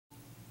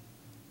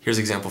Here's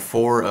example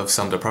 4 of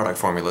sum to product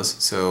formulas.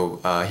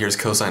 So here's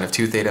cosine of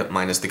 2 theta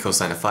minus the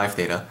cosine of 5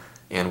 theta,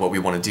 and what we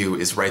want to do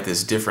is write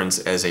this difference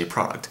as a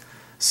product.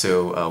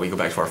 So we go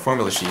back to our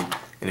formula sheet,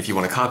 and if you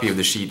want a copy of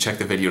the sheet, check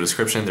the video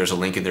description. There's a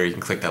link in there. You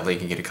can click that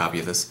link and get a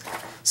copy of this.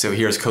 So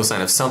here's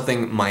cosine of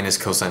something minus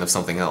cosine of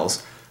something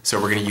else.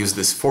 So we're going to use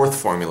this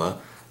fourth formula,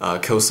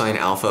 cosine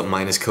alpha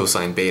minus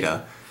cosine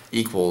beta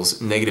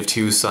equals negative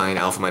 2 sine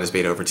alpha minus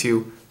beta over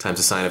 2 times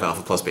the sine of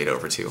alpha plus beta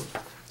over 2.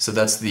 So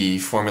that's the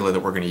formula that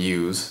we're going to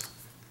use,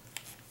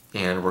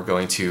 and we're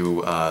going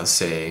to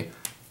say,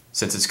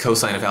 since it's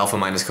cosine of alpha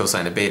minus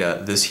cosine of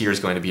beta, this here is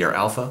going to be our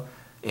alpha,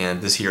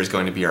 and this here is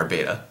going to be our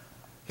beta.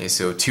 Okay,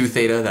 so 2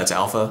 theta, that's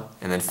alpha,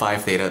 and then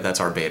 5 theta, that's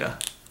our beta.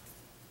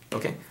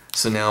 Okay,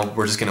 so now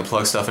we're just going to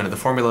plug stuff into the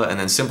formula and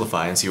then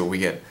simplify and see what we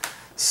get.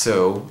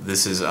 So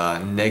this is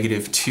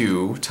negative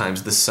 2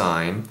 times the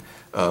sine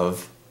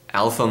of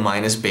alpha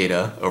minus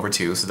beta over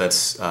 2, so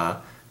that's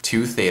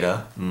 2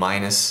 theta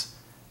minus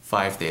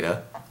 5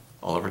 theta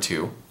all over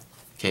 2,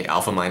 okay,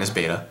 alpha minus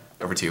beta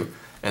over 2,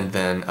 and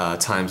then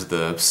times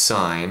the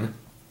sine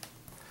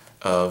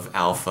of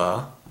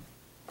alpha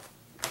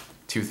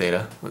 2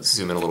 theta. Let's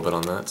zoom in a little bit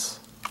on that. So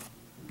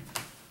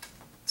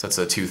that's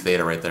a 2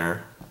 theta right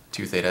there,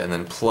 2 theta, and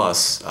then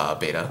plus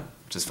beta,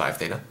 which is 5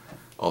 theta,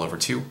 all over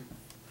 2.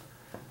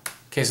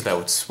 Okay, so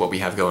that's what we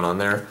have going on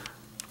there.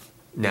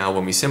 Now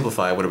when we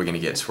simplify, what are we going to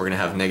get? So we're going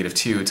to have negative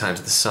 2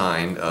 times the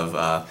sine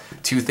of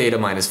 2 theta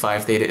minus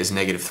 5 theta is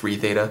negative 3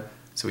 theta.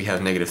 So we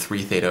have negative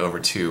 3 theta over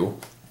 2.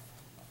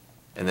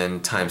 And then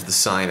times the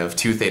sine of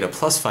 2 theta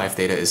plus 5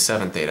 theta is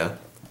 7 theta.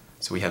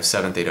 So we have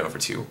 7 theta over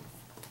 2.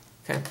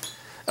 Okay.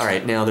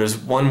 Alright, now there's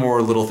one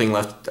more little thing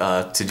left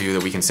to do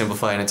that we can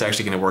simplify, and it's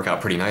actually going to work out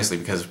pretty nicely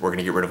because we're going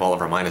to get rid of all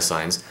of our minus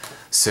signs.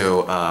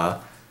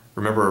 So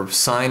remember,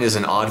 sine is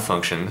an odd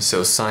function,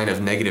 so sine of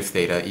negative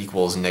theta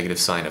equals negative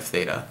sine of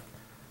theta.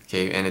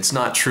 Okay, and it's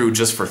not true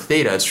just for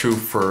theta, it's true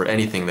for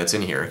anything that's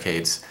in here. Okay,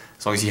 it's,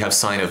 as long as you have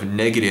sine of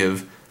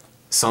negative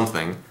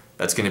something,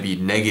 that's going to be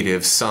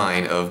negative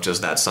sine of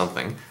just that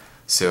something.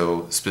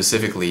 So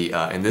specifically,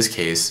 in this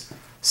case,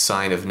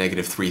 sine of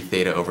negative 3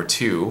 theta over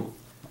 2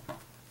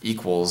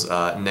 equals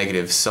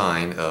negative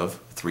sine of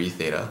 3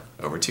 theta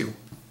over 2.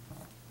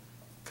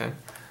 Okay,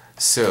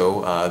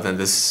 so then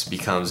this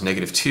becomes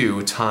negative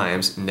 2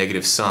 times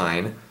negative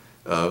sine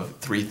of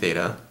 3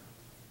 theta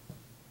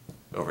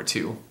over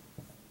 2.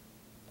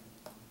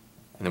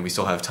 And then we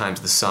still have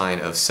times the sine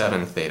of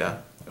 7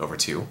 theta over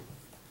 2.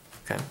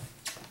 Okay,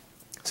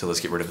 so let's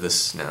get rid of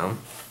this now.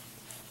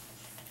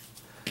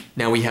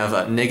 Now we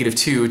have negative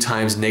 2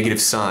 times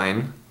negative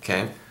sine,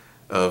 okay,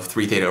 of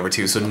 3 theta over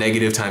 2. So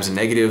negative times a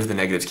negative, the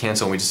negatives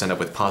cancel, and we just end up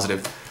with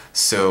positive.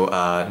 So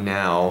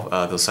now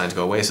those signs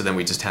go away, so then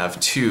we just have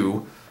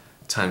 2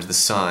 times the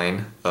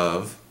sine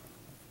of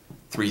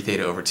 3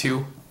 theta over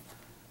 2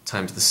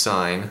 times the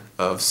sine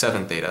of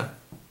 7 theta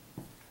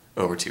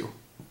over 2.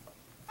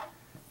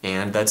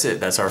 And that's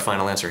it. That's our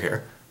final answer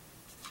here.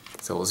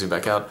 So we'll zoom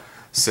back out.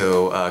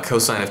 So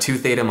cosine of 2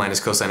 theta minus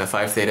cosine of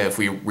 5 theta, if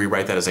we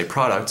rewrite that as a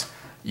product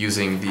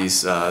using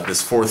these,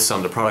 this fourth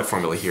sum to product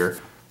formula here,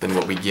 then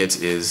what we get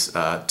is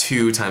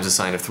 2 times the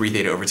sine of 3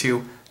 theta over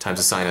 2 times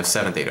the sine of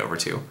 7 theta over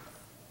 2.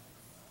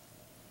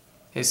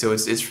 Okay, so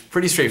it's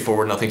pretty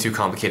straightforward, nothing too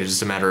complicated,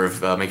 just a matter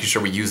of making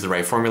sure we use the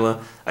right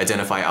formula,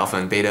 identify alpha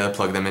and beta,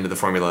 plug them into the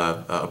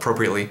formula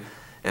appropriately,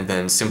 and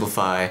then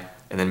simplify,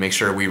 and then make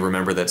sure we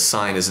remember that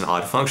sine is an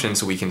odd function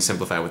so we can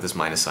simplify with this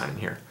minus sign in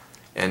here.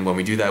 And when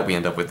we do that, we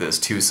end up with this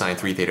 2 sine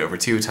 3 theta over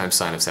 2 times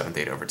sine of 7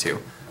 theta over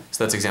 2.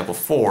 So that's example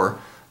 4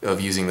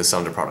 of using the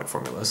sum to product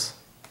formulas.